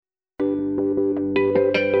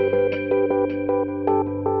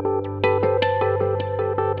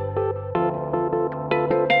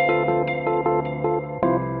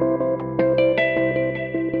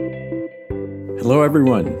Hello,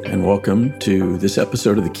 everyone, and welcome to this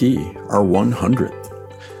episode of The Key, our 100th.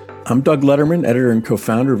 I'm Doug Lederman, editor and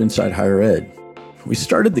co-founder of Inside Higher Ed. We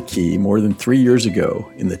started The Key more than 3 years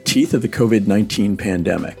ago in the teeth of the COVID-19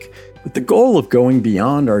 pandemic, with the goal of going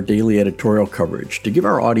beyond our daily editorial coverage to give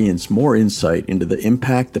our audience more insight into the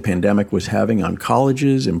impact the pandemic was having on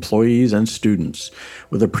colleges, employees, and students,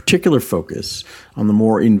 with a particular focus on the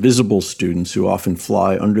more invisible students who often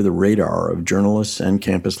fly under the radar of journalists and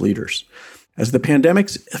campus leaders. As the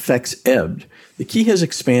pandemic's effects ebbed, The Key has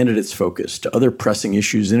expanded its focus to other pressing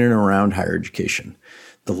issues in and around higher education.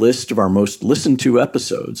 The list of our most listened to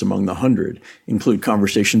episodes among the 100 include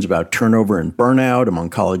conversations about turnover and burnout among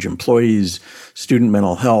college employees, student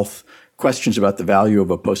mental health, questions about the value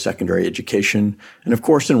of a post-secondary education, and of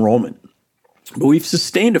course, enrollment. But we've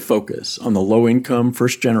sustained a focus on the low-income,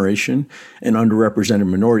 first-generation, and underrepresented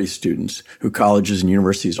minority students who colleges and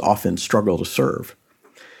universities often struggle to serve.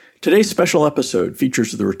 Today's special episode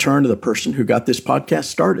features the return of the person who got this podcast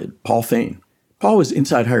started, Paul Fain. Paul was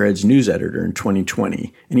Inside Higher Ed's news editor in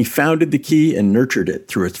 2020, and he founded The Key and nurtured it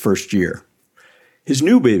through its first year. His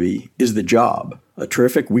new baby is The Job, a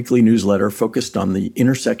terrific weekly newsletter focused on the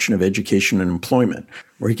intersection of education and employment,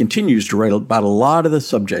 where he continues to write about a lot of the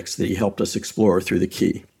subjects that he helped us explore through The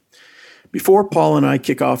Key. Before Paul and I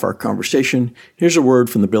kick off our conversation, here's a word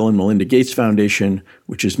from the Bill and Melinda Gates Foundation,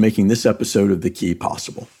 which is making this episode of The Key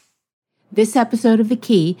possible. This episode of The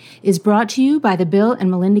Key is brought to you by the Bill and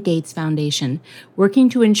Melinda Gates Foundation, working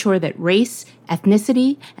to ensure that race,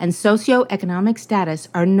 ethnicity, and socioeconomic status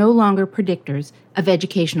are no longer predictors of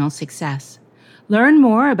educational success. Learn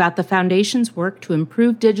more about the Foundation's work to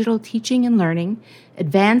improve digital teaching and learning,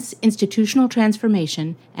 advance institutional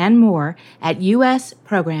transformation, and more at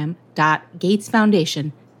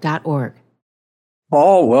usprogram.gatesfoundation.org.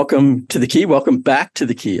 Paul, welcome to The Key. Welcome back to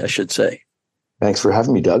The Key, I should say. Thanks for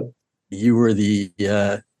having me, Doug. You were the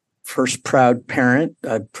first proud parent.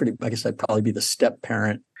 I guess I'd probably be the step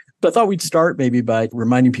parent. But I thought we'd start maybe by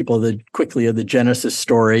reminding people quickly of the genesis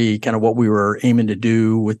story, kind of what we were aiming to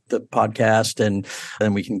do with the podcast, and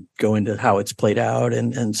then we can go into how it's played out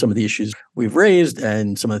and some of the issues we've raised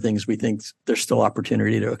and some of the things we think there's still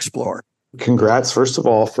opportunity to explore. Congrats, first of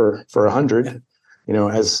all, for 100. You know,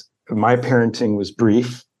 as my parenting was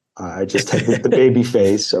brief, I just had the baby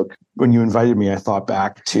phase. So when you invited me, I thought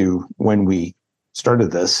back to when we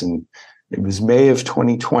started this, and it was May of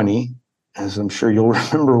 2020, as I'm sure you'll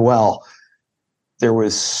remember well. There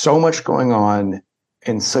was so much going on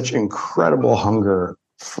and such incredible hunger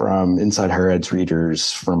from Inside Higher Ed's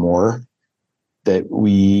readers for more that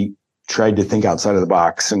we tried to think outside of the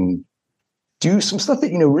box and do some stuff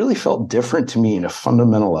that, really felt different to me in a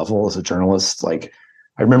fundamental level as a journalist. Like,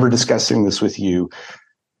 I remember discussing this with you.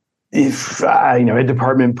 If a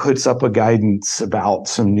department puts up a guidance about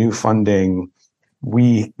some new funding,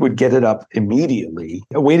 we would get it up immediately.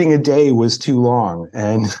 Waiting a day was too long.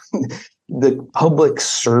 And the public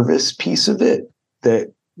service piece of it,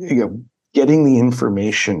 that, getting the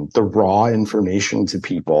information, the raw information to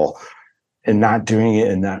people and not doing it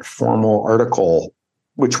in that formal article,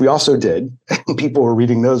 which we also did, and people were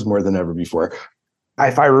reading those more than ever before.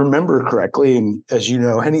 If I remember correctly, and as you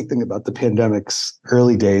know, anything about the pandemic's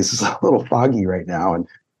early days is a little foggy right now. And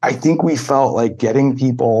I think we felt like getting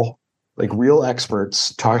people, like real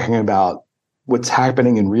experts, talking about what's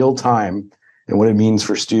happening in real time and what it means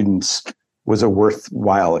for students was a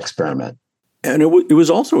worthwhile experiment. And it was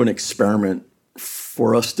also an experiment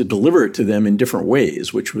for us to deliver it to them in different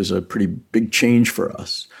ways, which was a pretty big change for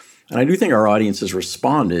us. And I do think our audience has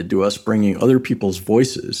responded to us bringing other people's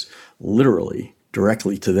voices, literally,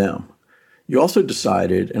 directly to them. You also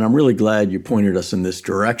decided, and I'm really glad you pointed us in this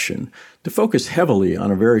direction, to focus heavily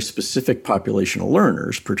on a very specific population of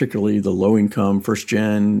learners, particularly the low-income,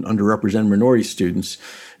 first-gen, underrepresented minority students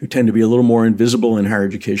who tend to be a little more invisible in higher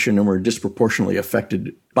education and were disproportionately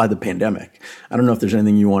affected by the pandemic. I don't know if there's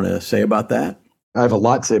anything you want to say about that. I have a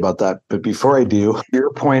lot to say about that, but before I do,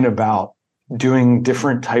 your point about doing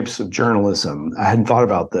different types of journalism, I hadn't thought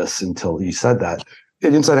about this until you said that.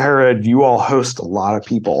 At Inside Higher Ed, you all host a lot of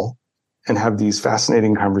people and have these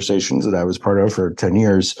fascinating conversations that I was part of for 10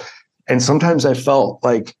 years. And sometimes I felt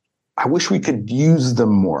like I wish we could use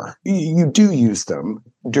them more. You do use them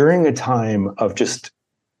during a time of just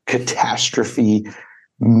catastrophe,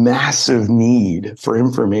 massive need for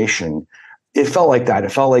information. It felt like that.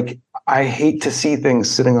 It felt like I hate to see things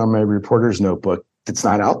sitting on my reporter's notebook that's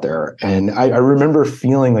not out there. And I remember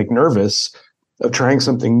feeling like nervous of trying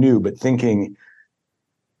something new, but thinking,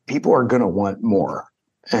 people are going to want more.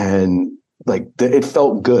 And it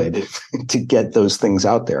felt good to get those things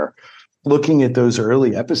out there. looking at those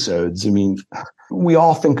early episodes, I mean, we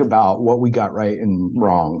all think about what we got right and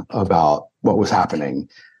wrong about what was happening.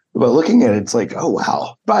 But looking at it, it's like, oh,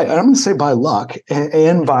 wow. I'm going to say by luck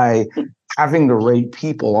and by having the right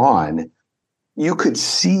people on, you could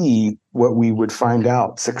see what we would find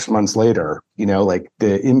out 6 months later, like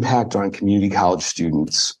the impact on community college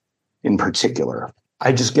students in particular.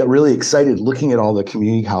 I just get really excited looking at all the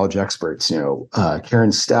community college experts,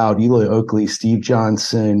 Karen Stout, Eli Oakley, Steve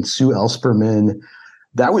Johnson, Sue Ellspermann.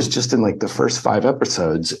 That was just in like the first 5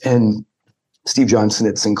 episodes. And Steve Johnson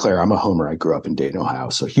at Sinclair, I'm a homer. I grew up in Dayton, Ohio,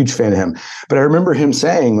 so huge fan of him. But I remember him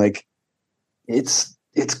saying, like, it's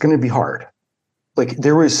going to be hard. Like,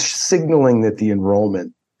 there was signaling that the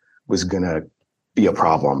enrollment was going to be a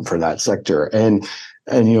problem for that sector. And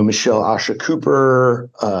Michelle Asha Cooper,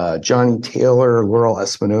 Johnny Taylor, Laurel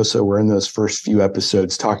Espinosa were in those first few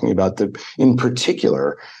episodes talking about in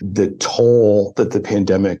particular, the toll that the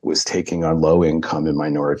pandemic was taking on low income and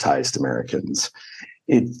minoritized Americans.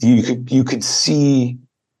 You could see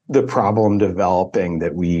the problem developing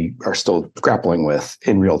that we are still grappling with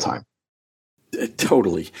in real time.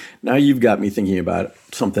 Totally. Now you've got me thinking about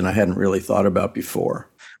something I hadn't really thought about before.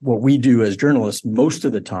 What we do as journalists most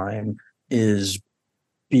of the time is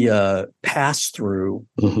be a pass-through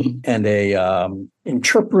and a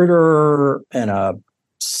interpreter and a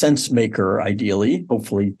sense maker, ideally,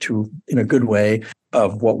 hopefully in a good way,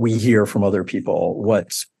 of what we hear from other people.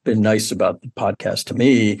 What's been nice about the podcast to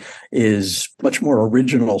me is much more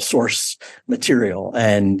original source material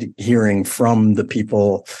and hearing from the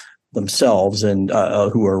people themselves and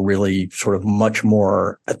who are really sort of much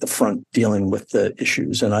more at the front dealing with the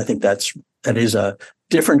issues. And I think that is a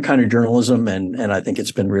different kind of journalism, and I think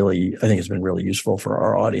it's been really useful for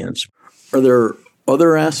our audience. Are there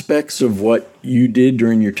other aspects of what you did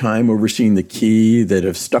during your time overseeing the Key that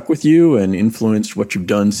have stuck with you and influenced what you've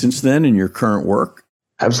done since then in your current work?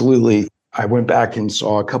 Absolutely. I went back and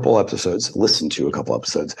saw listened to a couple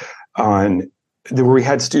episodes where we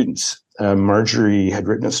had students. Marjorie had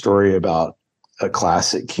written a story about a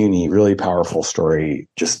class at CUNY, really powerful story,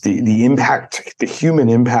 just the impact, the human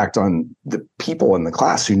impact on the people in the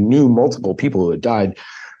class who knew multiple people who had died.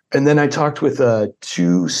 And then I talked with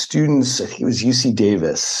 2 students, I think it was UC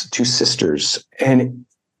Davis, 2 sisters. And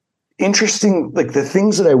interesting, like the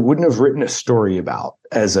things that I wouldn't have written a story about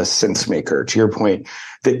as a sense maker, to your point,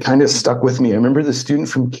 that kind of stuck with me. I remember the student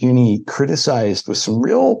from CUNY criticized with some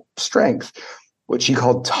real strength what she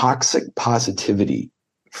called toxic positivity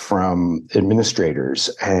from administrators.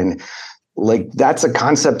 And like, that's a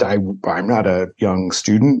concept I'm not a young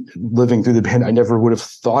student living through the pandemic. I never would have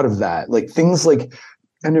thought of that. Like things like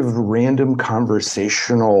kind of random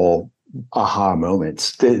conversational aha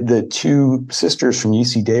moments. The 2 sisters from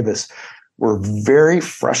UC Davis were very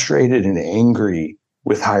frustrated and angry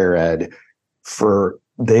with higher ed for,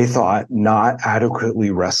 they thought, not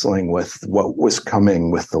adequately wrestling with what was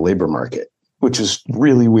coming with the labor market, which is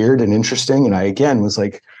really weird and interesting. And I, again, was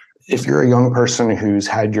like, if you're a young person who's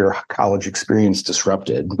had your college experience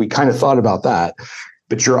disrupted, we kind of thought about that,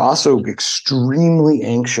 but you're also extremely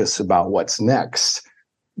anxious about what's next.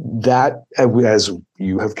 That, as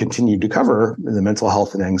you have continued to cover the mental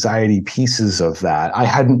health and anxiety pieces of that, I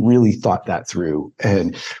hadn't really thought that through.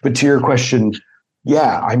 But to your question,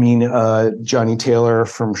 yeah, I mean, Johnny Taylor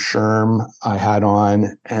from SHRM I had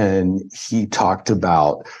on, and he talked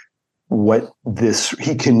about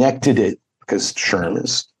he connected it, because SHRM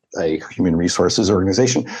is a human resources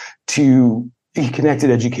organization, he connected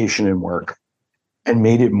education and work and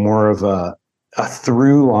made it more of a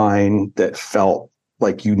through line that felt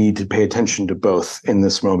like you need to pay attention to both in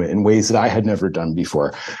this moment in ways that I had never done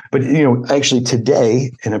before. But, actually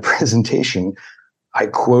today in a presentation, I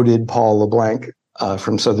quoted Paul LeBlanc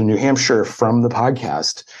from Southern New Hampshire from the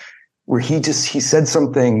podcast, where he said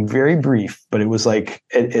something very brief, but it was like,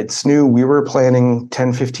 at SNU, we were planning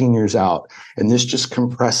 10, 15 years out, and this just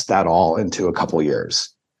compressed that all into a couple years.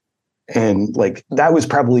 And like, that was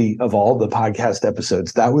probably, of all the podcast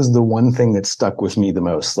episodes, that was the one thing that stuck with me the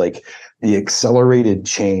most. Like, the accelerated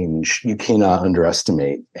change, you cannot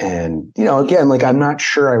underestimate. And, again, like, I'm not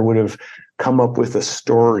sure I would have come up with a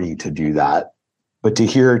story to do that, but to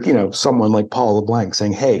hear, someone like Paul LeBlanc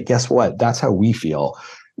saying, hey, guess what? That's how we feel,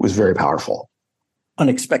 was very powerful.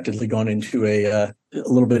 Unexpectedly gone into a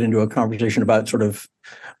little bit into a conversation about sort of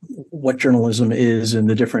what journalism is and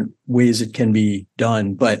the different ways it can be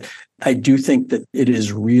done. But I do think that it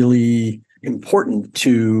is really important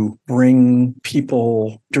to bring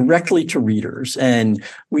people directly to readers. And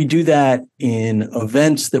we do that in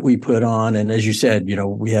events that we put on. And as you said,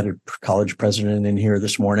 we had a college president in here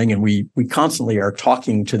this morning, and we constantly are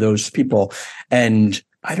talking to those people. And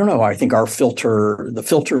I don't know. I think the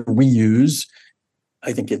filter we use,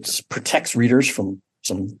 I think it protects readers from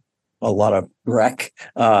a lot of wreck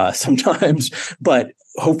sometimes, but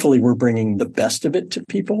hopefully we're bringing the best of it to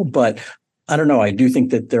people. But I don't know. I do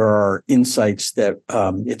think that there are insights that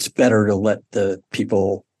it's better to let the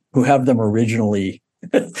people who have them originally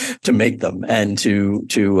to make them and to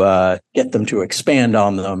get them to expand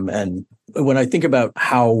on them. And when I think about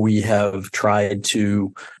how we have tried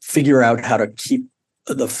to figure out how to keep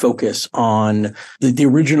the focus on the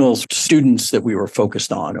original students that we were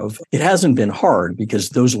focused on, it hasn't been hard because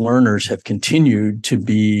those learners have continued to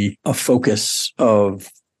be a focus of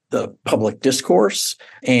the public discourse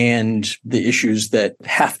and the issues that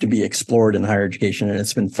have to be explored in higher education. And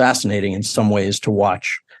it's been fascinating in some ways to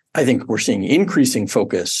watch. I think we're seeing increasing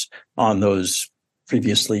focus on those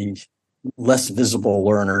previously less visible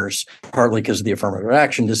learners, partly because of the affirmative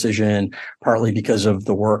action decision, partly because of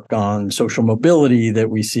the work on social mobility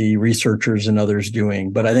that we see researchers and others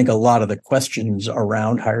doing. But I think a lot of the questions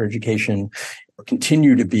around higher education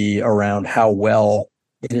continue to be around how well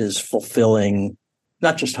it is fulfilling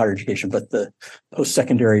not just higher education, but the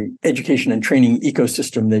post-secondary education and training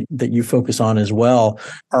ecosystem that you focus on as well,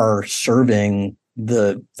 are serving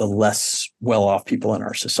the less well-off people in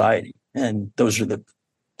our society. And those are the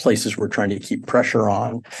places we're trying to keep pressure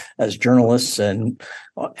on as journalists and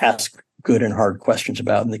ask good and hard questions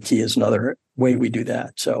about. And the key is another way we do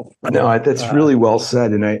that. So no, that's really well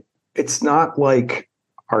said. And it's not like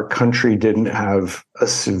our country didn't have a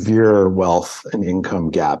severe wealth and income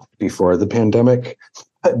gap before the pandemic,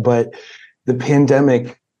 but the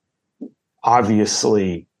pandemic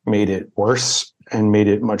obviously made it worse and made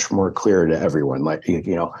it much more clear to everyone. Like,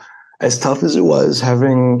 as tough as it was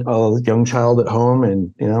having a young child at home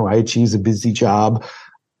and, IHE a busy job,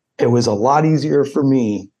 it was a lot easier for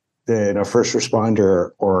me than a first responder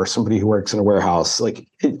or somebody who works in a warehouse. Like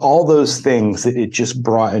all those things that it just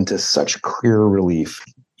brought into such clear relief.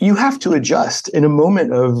 You have to adjust in a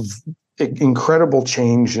moment of incredible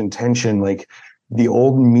change and tension. Like the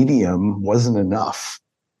old medium wasn't enough.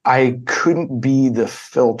 I couldn't be the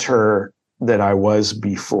filter that I was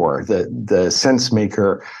before, the sense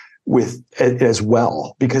maker with it as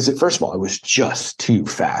well, because first of all, it was just too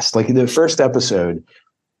fast. Like the first episode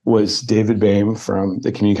was David Boehm from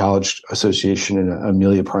the Community College Association and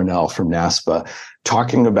Amelia Parnell from NASPA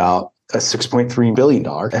talking about a $6.3 billion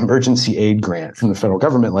emergency aid grant from the federal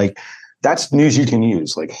government. Like that's news you can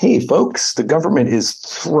use. Like, hey, folks, the government is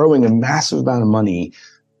throwing a massive amount of money,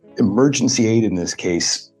 emergency aid in this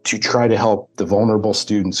case, to try to help the vulnerable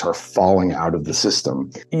students who are falling out of the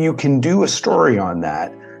system. You can do a story on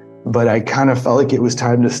that, but I kind of felt like it was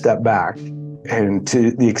time to step back and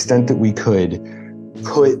to the extent that we could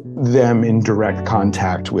put them in direct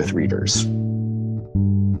contact with readers.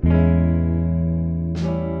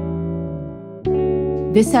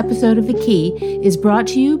 This episode of The Key is brought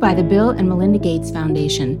to you by the Bill and Melinda Gates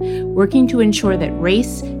Foundation, working to ensure that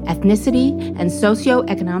race, ethnicity, and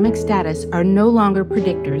socioeconomic status are no longer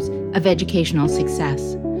predictors of educational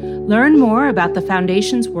success. Learn more about the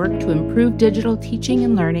Foundation's work to improve digital teaching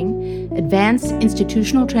and learning, advance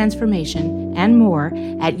institutional transformation, and more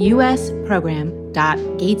at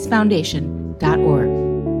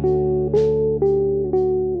usprogram.gatesfoundation.org.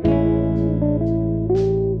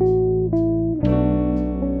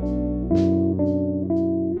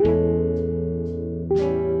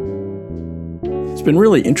 It's been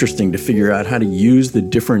really interesting to figure out how to use the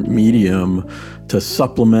different medium to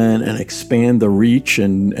supplement and expand the reach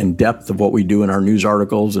and depth of what we do in our news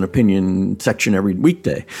articles and opinion section every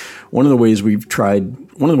weekday. One of the ways I've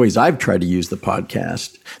tried to use the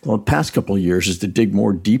podcast the past couple of years is to dig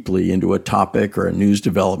more deeply into a topic or a news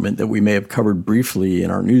development that we may have covered briefly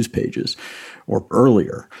in our news pages or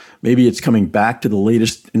earlier. Maybe it's coming back to the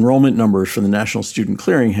latest enrollment numbers from the National Student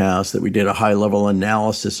Clearinghouse that we did a high-level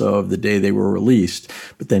analysis of the day they were released,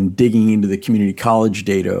 but then digging into the community college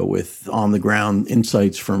data with on-the-ground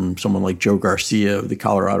insights from someone like Joe Garcia of the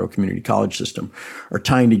Colorado Community College System, or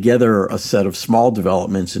tying together a set of small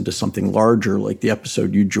developments into something larger, like the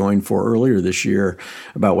episode you joined for earlier this year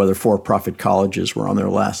about whether for-profit colleges were on their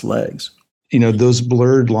last legs. Those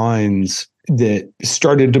blurred lines that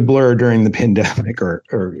started to blur during the pandemic or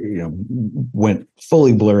went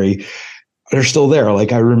fully blurry are still there.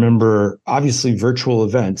 Like I remember, obviously, virtual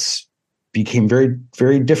events became very,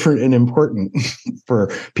 very different and important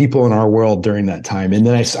for people in our world during that time. And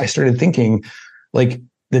then I started thinking, like,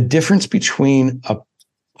 the difference between a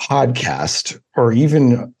podcast or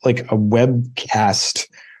even like a webcast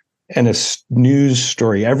and a news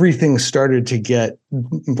story, everything started to get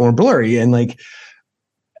more blurry. And like,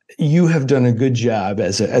 you have done a good job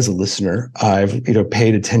as a listener. I've,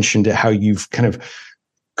 paid attention to how you've kind of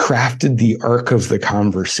crafted the arc of the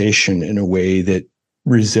conversation in a way that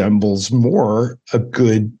resembles more a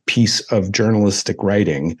good piece of journalistic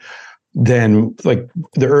writing than like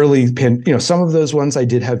the early some of those ones I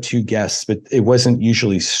did have two guests, but it wasn't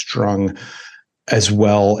usually strung as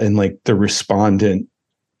well. And like the respondent,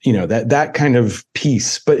 that kind of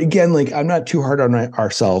piece. But again, like I'm not too hard on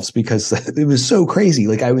ourselves because it was so crazy.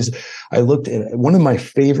 Like I looked at one of my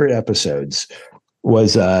favorite episodes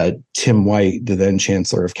was Tim White, the then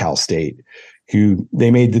chancellor of Cal State, who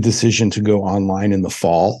they made the decision to go online in the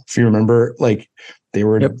fall. If you remember, like they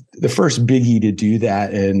were the first biggie to do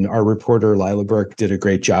that. And our reporter, Lila Burke, did a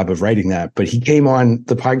great job of writing that. But he came on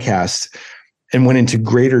the podcast and went into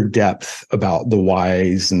greater depth about the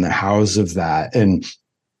whys and the hows of that. And,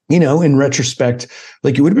 in retrospect,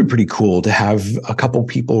 like it would have been pretty cool to have a couple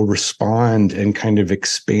people respond and kind of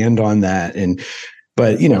expand on that.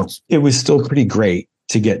 But it was still pretty great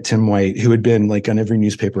to get Tim White, who had been like on every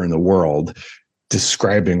newspaper in the world,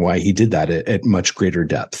 describing why he did that at much greater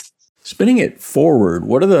depth. Spinning it forward,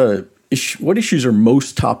 what issues are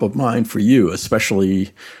most top of mind for you,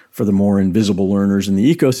 especially for the more invisible learners in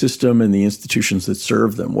the ecosystem and the institutions that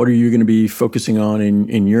serve them? What are you going to be focusing on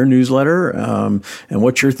in your newsletter, and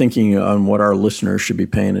what you're thinking on what our listeners should be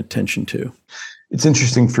paying attention to? It's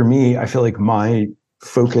interesting for me. I feel like my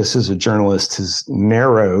focus as a journalist has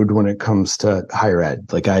narrowed when it comes to higher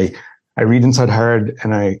ed. Like I read Inside Higher Ed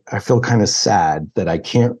and I feel kind of sad that I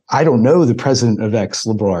don't know the president of X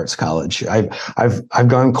liberal arts college. I've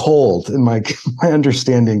gone cold in my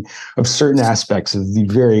understanding of certain aspects of the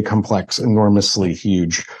very complex, enormously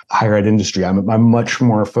huge higher ed industry. I'm much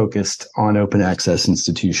more focused on open access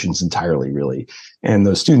institutions entirely, really, and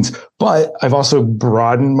those students. But I've also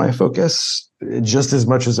broadened my focus just as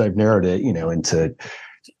much as I've narrowed it, into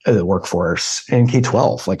the workforce and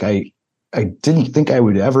K-12. Like I didn't think I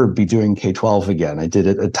would ever be doing K-12 again. I did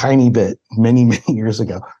it a tiny bit many, many years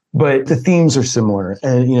ago, but the themes are similar.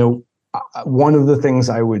 And, one of the things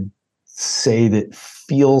I would say that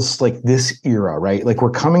feels like this era, right? Like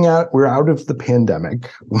we're out of the pandemic,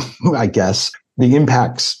 I guess. The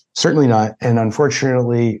impacts, certainly not. And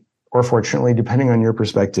unfortunately, or fortunately, depending on your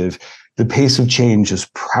perspective, the pace of change is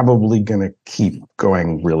probably going to keep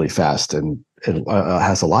going really fast. And it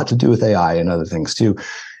has a lot to do with AI and other things too.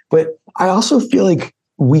 But I also feel like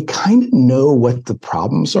we kind of know what the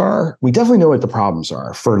problems are. We definitely know what the problems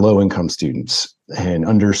are for low-income students and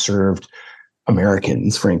underserved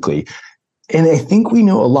Americans, frankly. And I think we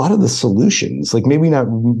know a lot of the solutions, like maybe not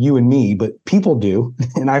you and me, but people do.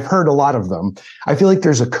 And I've heard a lot of them. I feel like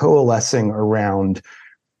there's a coalescing around,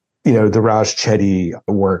 the Raj Chetty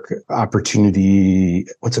work, opportunity.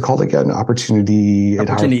 What's it called again? Opportunity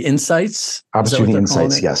Insights. Opportunity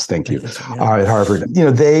Insights. Yes, thank you. At Harvard,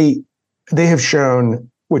 they have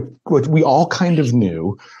shown what we all kind of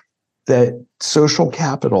knew, that social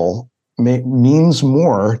capital means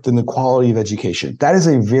more than the quality of education. That is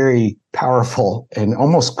a very powerful and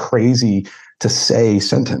almost crazy to say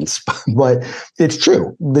sentence, but it's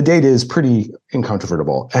true. The data is pretty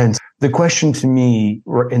incontrovertible. And the question to me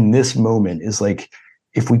in this moment is like,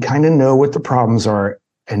 if we kind of know what the problems are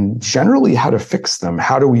and generally how to fix them,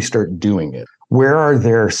 how do we start doing it? Where are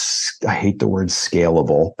there, I hate the word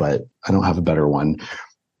scalable, but I don't have a better one,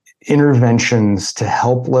 interventions to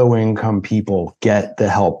help low-income people get the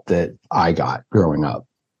help that I got growing up?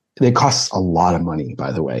 It costs a lot of money,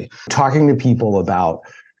 by the way. Talking to people about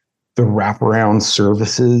the wraparound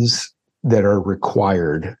services that are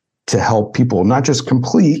required to help people not just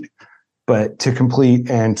complete, but to complete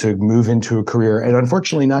and to move into a career. And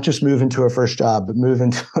unfortunately, not just move into a first job, but move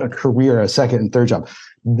into a career, a second and third job.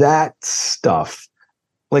 That stuff,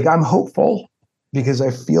 like I'm hopeful because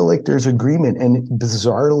I feel like there's agreement and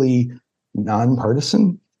bizarrely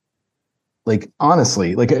nonpartisan. Like,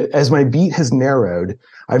 honestly, like as my beat has narrowed,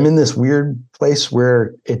 I'm in this weird place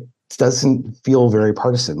where it doesn't feel very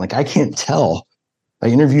partisan. Like I can't tell. I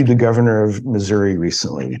interviewed the governor of Missouri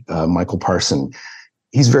recently, Michael Parson.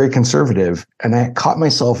 He's very conservative. And I caught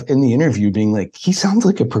myself in the interview being like, he sounds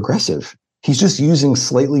like a progressive. He's just using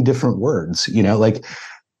slightly different words, like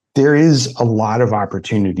there is a lot of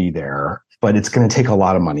opportunity there, but it's going to take a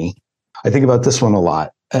lot of money. I think about this one a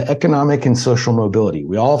lot. Economic and social mobility.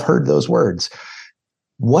 We all have heard those words.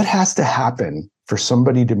 What has to happen for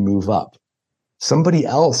somebody to move up? Somebody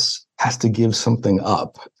else has to give something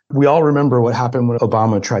up. We all remember what happened when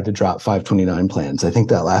Obama tried to drop 529 plans. I think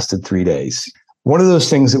that lasted 3 days. One of those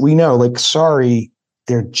things that we know, like, sorry,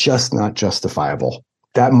 they're just not justifiable.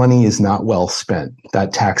 That money is not well spent.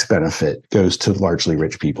 That tax benefit goes to largely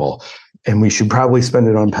rich people. and we should probably spend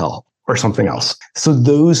it on Pell or something else. So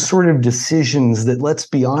those sort of decisions that, let's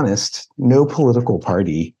be honest, no political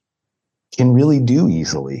party can really do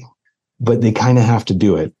easily, but they kind of have to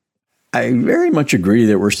do it. I very much agree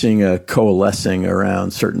that we're seeing a coalescing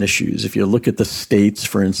around certain issues. If you look at the states,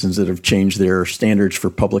 for instance, that have changed their standards for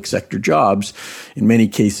public sector jobs, in many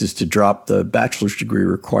cases to drop the bachelor's degree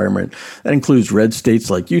requirement, that includes red states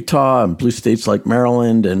like Utah and blue states like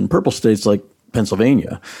Maryland and purple states like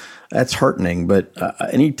Pennsylvania. That's heartening. But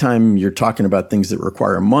anytime you're talking about things that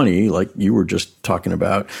require money, like you were just talking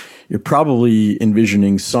about, you're probably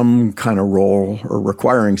envisioning some kind of role or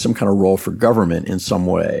requiring some kind of role for government in some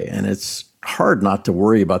way. And it's hard not to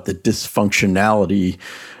worry about the dysfunctionality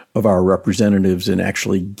of our representatives in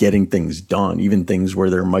actually getting things done, even things where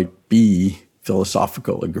there might be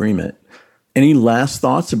philosophical agreement. Any last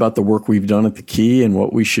thoughts about the work we've done at The Key and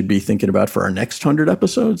what we should be thinking about for our next 100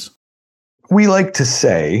 episodes? We like to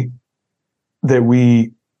say that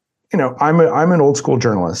I'm an old school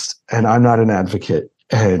journalist and I'm not an advocate.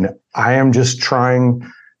 And I am just trying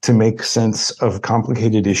to make sense of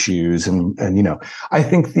complicated issues. And I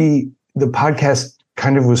think the podcast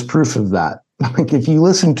kind of was proof of that. Like, if you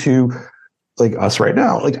listen to like us right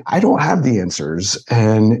now, like, I don't have the answers.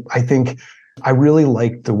 And I think I really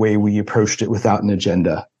liked the way we approached it without an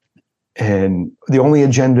agenda. And the only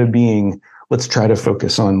agenda being, let's try to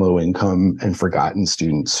focus on low income and forgotten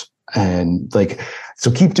students. And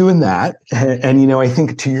so keep doing that. And I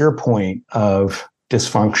think to your point of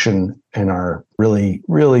dysfunction in our really,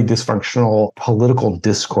 really dysfunctional political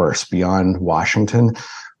discourse beyond Washington,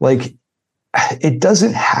 like, it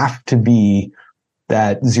doesn't have to be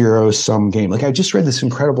that zero-sum game. Like, I just read this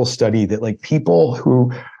incredible study that like people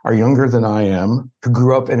who are younger than I am, who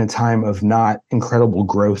grew up in a time of not incredible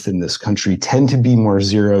growth in this country, tend to be more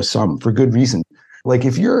zero-sum for good reason. Like,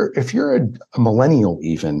 if you're a millennial,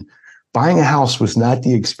 even buying a house was not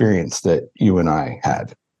the experience that you and I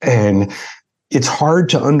had. And it's hard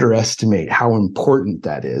to underestimate how important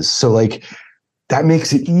that is. So like, that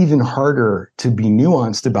makes it even harder to be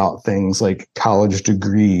nuanced about things like college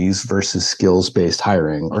degrees versus skills-based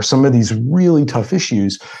hiring or some of these really tough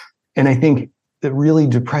issues. And I think that really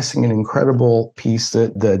depressing and incredible piece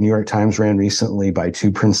that the New York Times ran recently by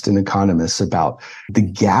 2 Princeton economists about the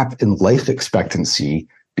gap in life expectancy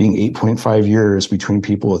being 8.5 years between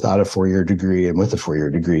people without a 4-year degree and with a 4-year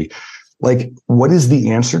degree. Like, what is the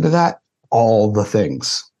answer to that? All the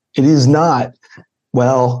things. It is not,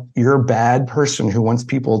 well, you're a bad person who wants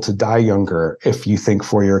people to die younger if you think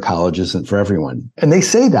 4-year college isn't for everyone. And they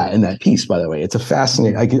say that in that piece, by the way. It's a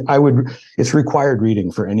fascinating, it's required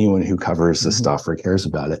reading for anyone who covers this stuff or cares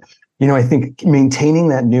about it. I think maintaining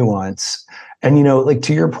that nuance and, like,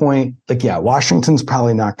 to your point, like, yeah, Washington's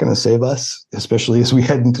probably not going to save us, especially as we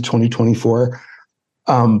head into 2024.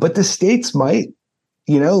 But the states might.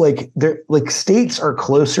 States are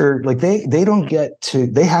closer, like they don't get to,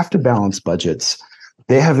 they have to balance budgets.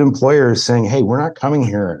 They have employers saying, hey, we're not coming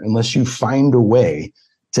here unless you find a way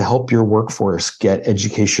to help your workforce get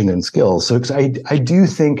education and skills. So I do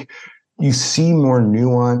think you see more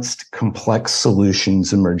nuanced, complex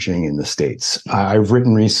solutions emerging in the states. I've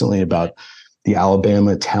written recently about the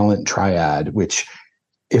Alabama talent triad, which,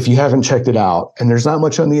 if you haven't checked it out, and there's not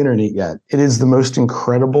much on the internet yet, it is the most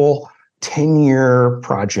incredible 10-year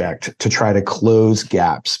project to try to close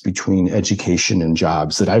gaps between education and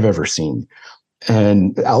jobs that I've ever seen.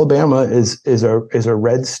 And Alabama is a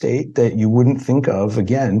red state that you wouldn't think of,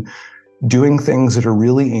 again, doing things that are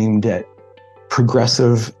really aimed at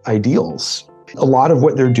progressive ideals. A lot of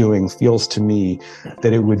what they're doing feels to me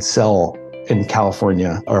that it would sell in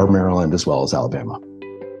California or Maryland as well as Alabama.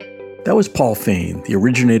 That was Paul Fain, the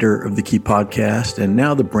originator of the Key podcast, and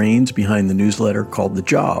now the brains behind the newsletter called The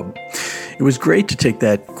Job. It was great to take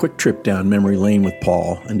that quick trip down memory lane with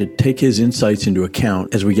Paul and to take his insights into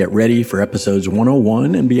account as we get ready for episodes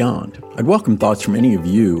 101 and beyond. I'd welcome thoughts from any of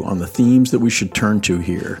you on the themes that we should turn to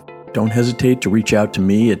here. Don't hesitate to reach out to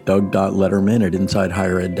me at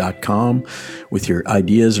doug.letterman@insidehighered.com with your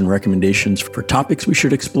ideas and recommendations for topics we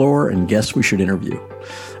should explore and guests we should interview.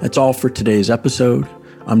 That's all for today's episode.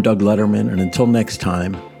 I'm Doug Letterman, and until next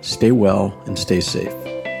time, stay well and stay safe.